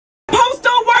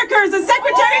workers, the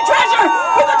Secretary-Treasurer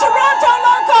for the Toronto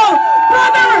Local,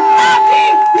 Brother Aki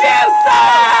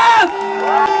Youssef!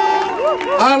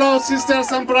 Hello,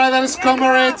 sisters and brothers,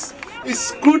 comrades.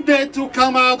 It's good day to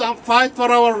come out and fight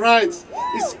for our rights.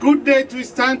 It's good day to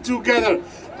stand together.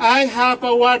 I have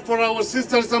a word for our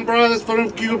sisters and brothers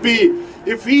from QB.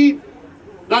 If he,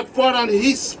 that Ford and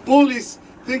his police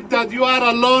think that you are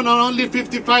alone on only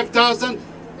 55,000,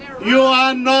 you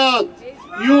are not.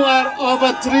 You are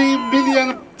over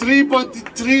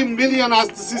 3.3 million, as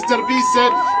the Sister B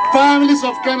said, families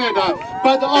of Canada.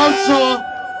 But also,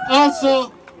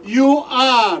 you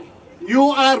are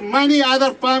many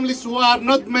other families who are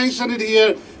not mentioned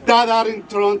here that are in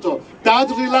Toronto, that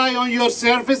rely on your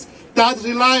service, that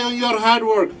rely on your hard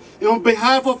work. And on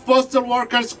behalf of postal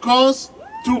workers, coast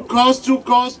to coast,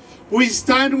 we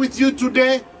stand with you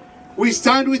today, we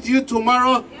stand with you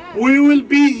tomorrow. We will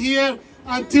be here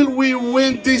until we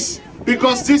win this,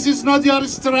 because this is not your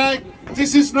strike,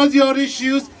 this is not your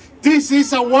issues, this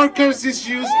is a workers'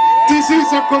 issues, this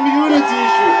is a community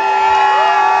issue.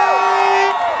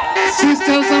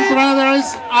 Sisters and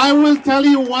brothers, I will tell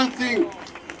you one thing.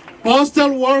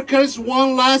 Postal workers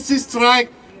won last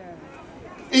strike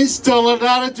in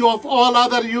solidarity of all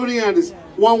other unions.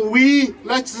 When we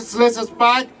let us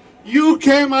back, you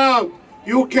came out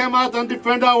and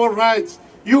defend our rights.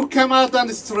 You came out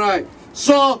and strike.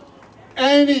 So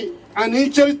an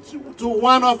injury to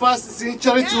one of us is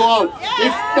injury to all.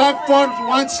 If that Ford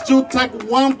wants to take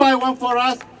one by one for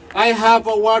us, I have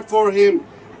a word for him.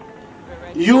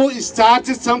 You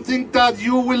started something that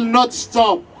you will not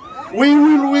stop. We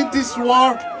will win this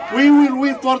war. We will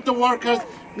win for the workers.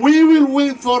 We will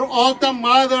win for all the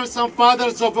mothers and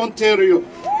fathers of Ontario.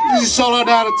 This is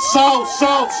solidarity.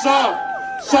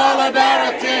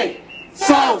 Solidarity.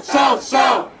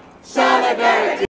 Solidarity.